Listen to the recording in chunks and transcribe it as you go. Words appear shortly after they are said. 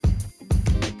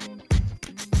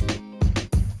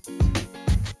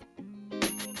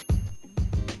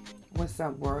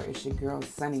up, world? It's your girl,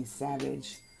 Sunny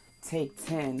Savage. Take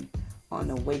 10 on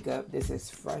the wake up. This is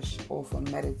fresh off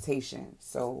of meditation.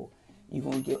 So you're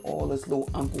going to get all this little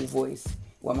uncle voice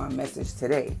with my message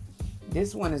today.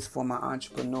 This one is for my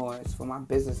entrepreneurs, for my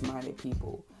business-minded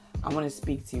people. I want to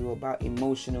speak to you about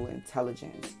emotional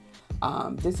intelligence.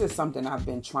 This is something I've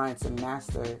been trying to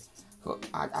master for,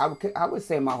 I would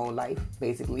say my whole life,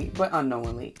 basically, but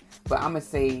unknowingly. But I'm going to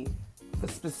say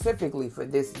specifically for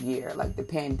this year, like the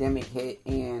pandemic hit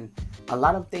and a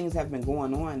lot of things have been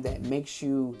going on that makes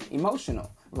you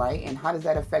emotional, right? And how does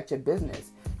that affect your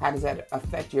business? How does that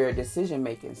affect your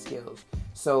decision-making skills?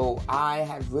 So I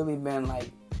have really been like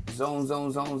zone,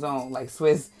 like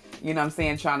Swiss, you know what I'm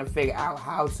saying, trying to figure out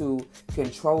how to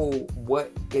control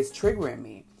what is triggering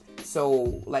me.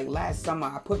 So like last summer,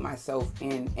 I put myself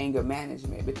in anger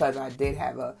management because I did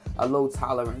have a low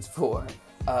tolerance for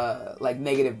like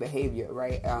negative behavior,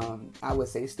 right? I would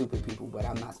say stupid people, but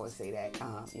I'm not going to say that,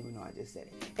 even though I just said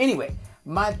it. Anyway,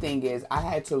 my thing is I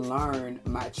had to learn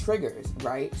my triggers,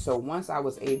 right? So once I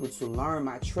was able to learn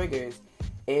my triggers,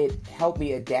 it helped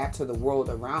me adapt to the world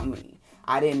around me.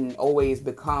 I didn't always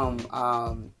become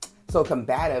so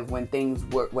combative when things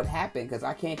would happen because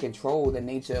I can't control the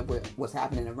nature of what's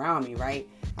happening around me, right?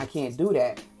 I can't do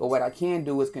that. But what I can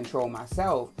do is control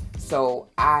myself. So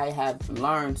I have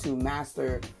learned to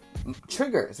master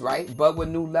triggers, right? But with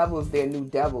new levels, there are new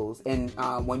devils. And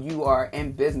when you are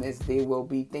in business, there will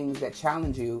be things that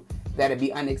challenge you that'll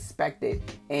be unexpected.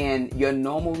 And your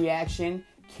normal reaction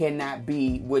cannot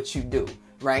be what you do,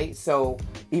 right? So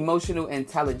emotional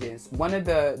intelligence. One of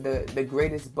the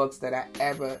greatest books that I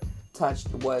ever touched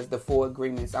was The 4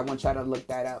 Agreements. I want y'all to look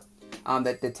that up.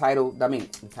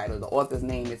 The author's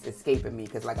name is escaping me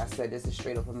because like I said, this is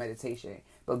straight up a meditation.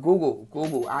 But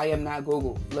Google, I am not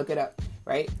Google. Look it up,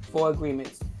 right? 4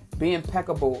 Agreements. Be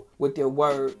impeccable with your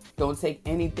word. Don't take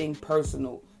anything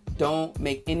personal. Don't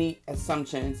make any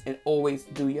assumptions and always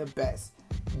do your best.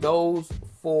 Those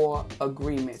 4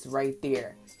 agreements right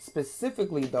there.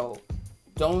 Specifically though,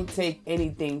 don't take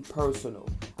anything personal.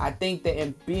 I think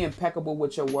that being impeccable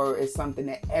with your word is something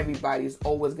that everybody's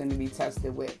always going to be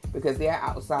tested with because there are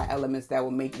outside elements that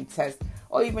will make you test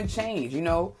or even change,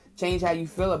 change how you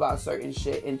feel about certain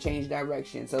shit and change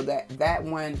direction. So that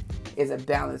one is a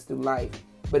balance through life.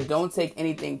 But don't take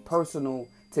anything personal,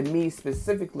 to me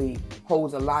specifically,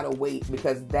 holds a lot of weight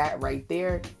because that right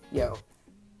there,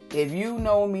 if you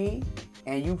know me,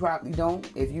 and you probably don't,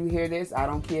 if you hear this, I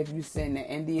don't care if you're sitting in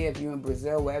India, if you're in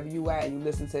Brazil, wherever you at, and you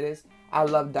listen to this, I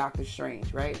love Doctor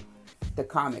Strange, right? The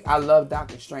comic. I love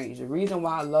Doctor Strange. The reason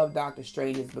why I love Doctor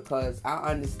Strange is because I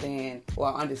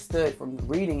understood from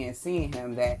reading and seeing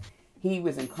him that he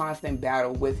was in constant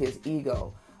battle with his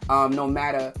ego. No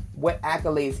matter what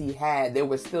accolades he had, there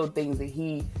were still things that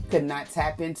he could not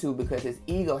tap into because his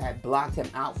ego had blocked him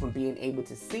out from being able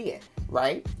to see it,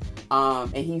 right?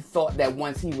 And he thought that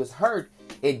once he was hurt,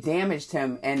 it damaged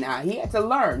him, and he had to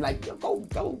learn. Like,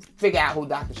 go figure out who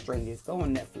Doctor Strange is. Go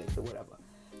on Netflix or whatever.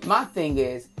 My thing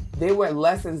is, there were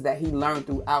lessons that he learned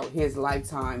throughout his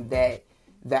lifetime that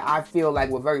I feel like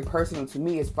were very personal to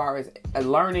me as far as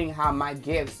learning how my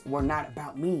gifts were not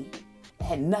about me. It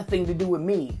had nothing to do with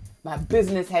me. My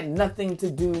business had nothing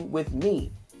to do with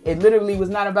me. It literally was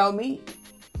not about me,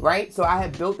 right? So I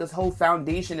had built this whole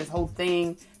foundation, this whole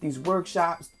thing, these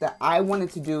workshops that I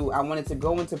wanted to do. I wanted to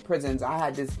go into prisons. I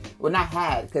had this,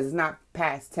 because it's not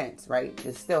past tense, right?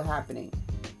 It's still happening.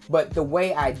 But the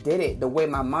way I did it, the way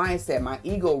my mindset, my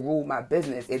ego ruled my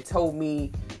business, it told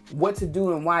me what to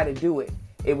do and why to do it.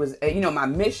 It was, my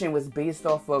mission was based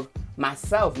off of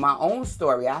myself, my own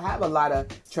story. I have a lot of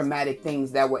traumatic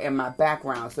things that were in my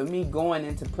background. So me going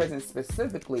into prison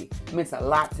specifically meant a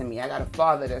lot to me. I got a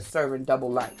father that's serving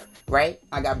double life, right?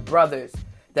 I got brothers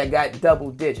that got double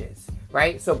digits,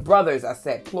 right? So brothers, I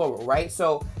said plural, right?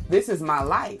 So this is my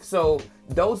life. So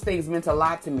those things meant a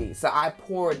lot to me. So I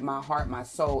poured my heart, my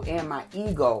soul, and my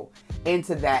ego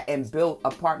into that and built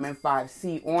Apartment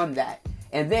 5C on that.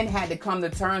 And then had to come to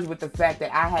terms with the fact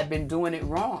that I had been doing it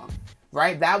wrong,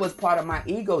 right? That was part of my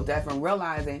ego death and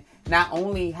realizing not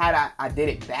only had I did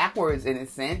it backwards in a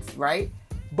sense, right?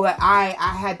 But I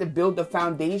had to build the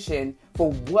foundation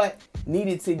for what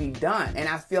needed to be done. And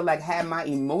I feel like had my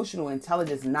emotional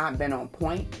intelligence not been on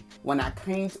point, when I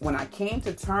came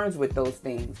to terms with those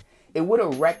things, it would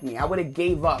have wrecked me. I would have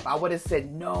gave up. I would have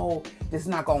said, no, this is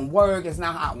not going to work. It's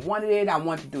not how I wanted it. I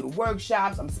want to do the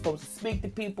workshops. I'm supposed to speak to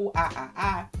people.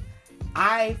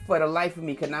 I, for the life of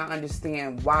me, could not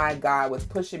understand why God was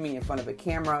pushing me in front of a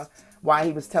camera, why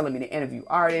he was telling me to interview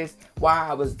artists, why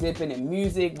I was dipping in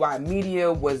music, why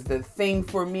media was the thing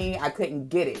for me. I couldn't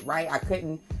get it, right? I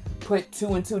couldn't put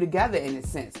two and two together in a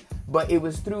sense. But it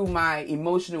was through my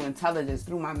emotional intelligence,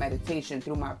 through my meditation,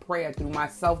 through my prayer, through my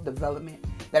self-development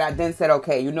that I then said,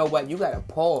 okay, you know what? You got to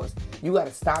pause. You got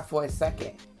to stop for a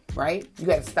second, right? You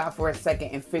got to stop for a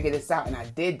second and figure this out. And I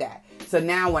did that. So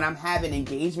now when I'm having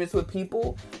engagements with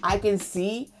people, I can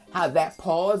see how that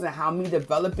pause and how me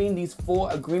developing these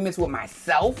 4 agreements with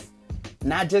myself,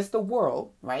 not just the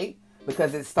world, right?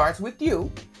 Because it starts with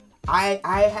you. I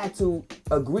had to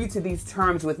agree to these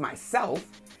terms with myself,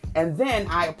 and then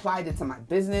I applied it to my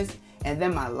business and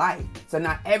then my life. So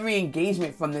now every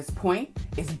engagement from this point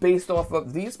is based off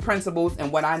of these principles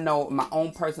and what I know, my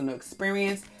own personal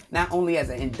experience, not only as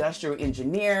an industrial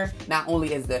engineer, not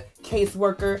only as the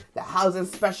caseworker, the housing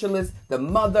specialist, the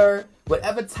mother,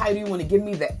 whatever title you want to give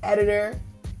me, the editor,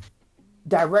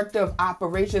 director of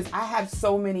operations. I have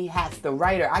so many hats, the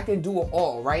writer, I can do it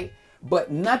all, right?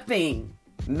 But nothing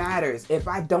matters if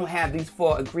I don't have these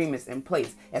 4 agreements in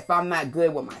place. If I'm not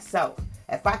good with myself,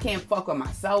 if I can't fuck with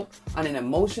myself on an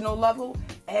emotional level,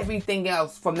 everything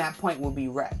else from that point will be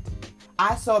wrecked.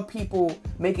 I saw people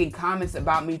making comments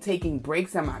about me taking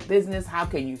breaks in my business. How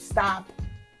can you stop?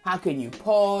 How can you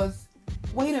pause?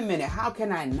 Wait a minute, how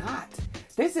can I not?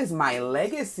 This is my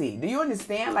legacy. Do you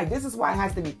understand? Like, this is why it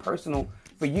has to be personal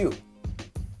for you,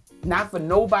 not for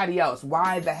nobody else.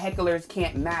 Why the hecklers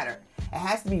can't matter. It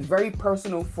has to be very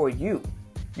personal for you.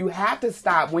 You have to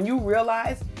stop. When you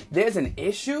realize there's an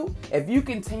issue, if you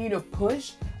continue to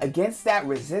push against that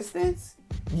resistance,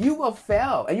 you will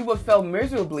fail, and you will fail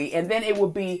miserably. And then it will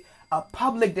be a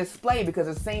public display because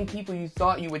the same people you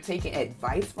thought you were taking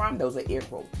advice from, those are air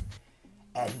quotes,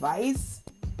 advice,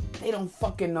 they don't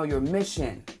fucking know your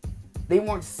mission. They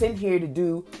weren't sent here to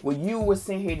do what you were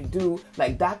sent here to do.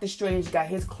 Like Dr. Strange got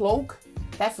his cloak.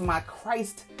 That's my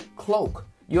Christ cloak.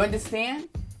 You understand?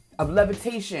 Of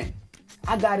levitation.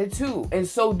 I got it too. And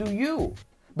so do you.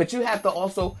 But you have to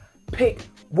also pick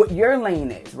what your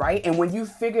lane is, right? And when you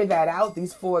figure that out,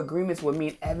 these 4 agreements will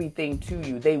mean everything to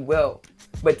you. They will.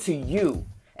 But to you.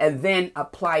 And then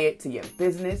apply it to your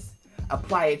business.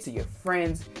 Apply it to your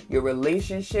friends, your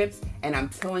relationships. And I'm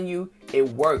telling you, it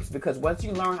works. Because once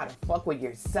you learn how to fuck with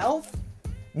yourself,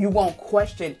 you won't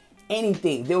question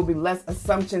anything. There will be less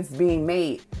assumptions being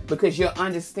made because you'll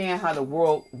understand how the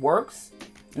world works,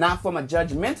 not from a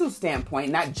judgmental standpoint,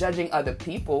 not judging other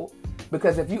people.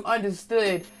 Because if you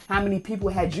understood how many people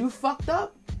had you fucked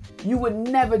up, you would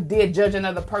never dare judge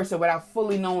another person without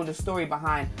fully knowing the story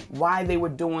behind why they were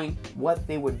doing what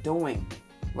they were doing,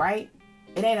 right?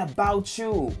 It ain't about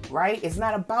you, right? It's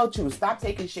not about you. Stop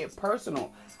taking shit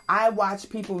personal. I watch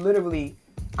people literally,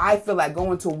 I feel like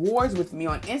going to wars with me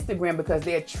on Instagram because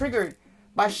they're triggered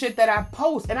by shit that I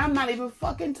post and I'm not even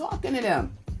fucking talking to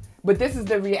them. But this is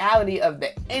the reality of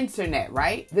the internet,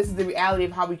 right? This is the reality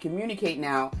of how we communicate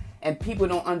now, and people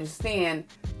don't understand.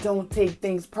 Don't take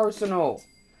things personal.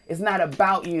 It's not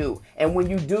about you. And when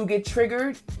you do get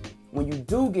triggered,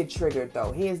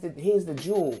 though, here's the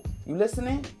jewel. You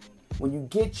listening? When you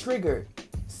get triggered,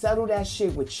 settle that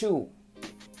shit with you.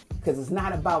 Because it's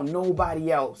not about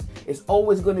nobody else. It's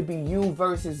always going to be you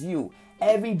versus you.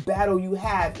 Every battle you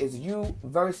have is you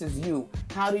versus you.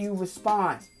 How do you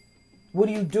respond? What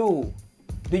do you do?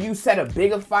 Do you set a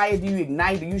bigger fire? Do you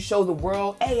ignite? Do you show the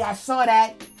world, hey, I saw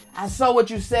that. I saw what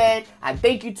you said. I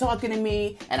think you're talking to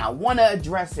me and I want to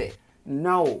address it.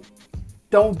 No,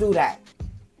 don't do that.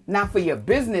 Not for your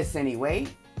business anyway.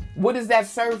 What does that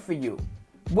serve for you?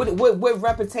 What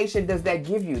reputation does that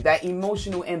give you? That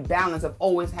emotional imbalance of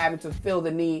always having to feel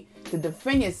the need to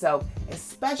defend yourself,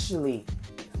 especially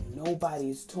if nobody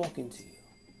is talking to you.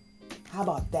 How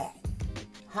about that?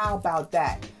 How about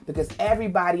that? Because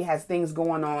everybody has things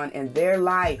going on in their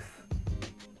life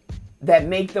that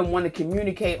make them want to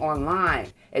communicate online.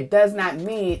 It does not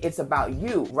mean it's about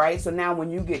you, right? So now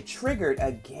when you get triggered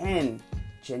again,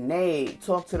 Janae,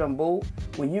 talk to them, boo.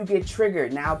 When you get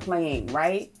triggered, now playing,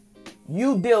 right?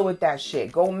 You deal with that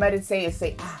shit. Go meditate and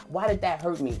say, why did that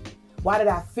hurt me? Why did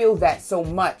I feel that so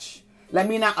much? Let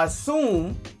me not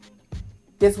assume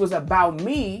this was about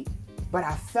me, but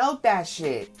I felt that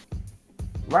shit,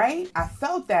 right? I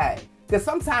felt that. Because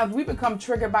sometimes we become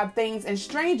triggered by things and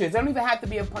strangers. They don't even have to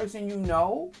be a person you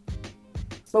know,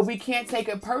 but we can't take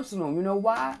it personal. You know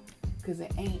why? Because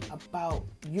it ain't about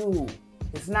you.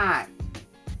 It's not.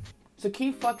 So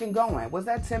keep fucking going. Was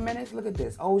that 10 minutes? Look at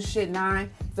this. Oh shit,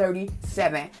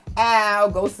 9:37. Ow,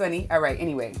 go Sunny. All right,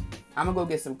 anyway, I'm going to go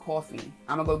get some coffee.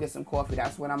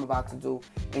 That's what I'm about to do.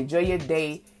 Enjoy your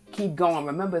day. Keep going.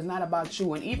 Remember, it's not about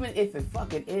you. And even if it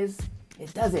fucking is,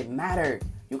 it doesn't matter.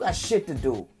 You got shit to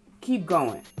do. Keep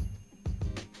going.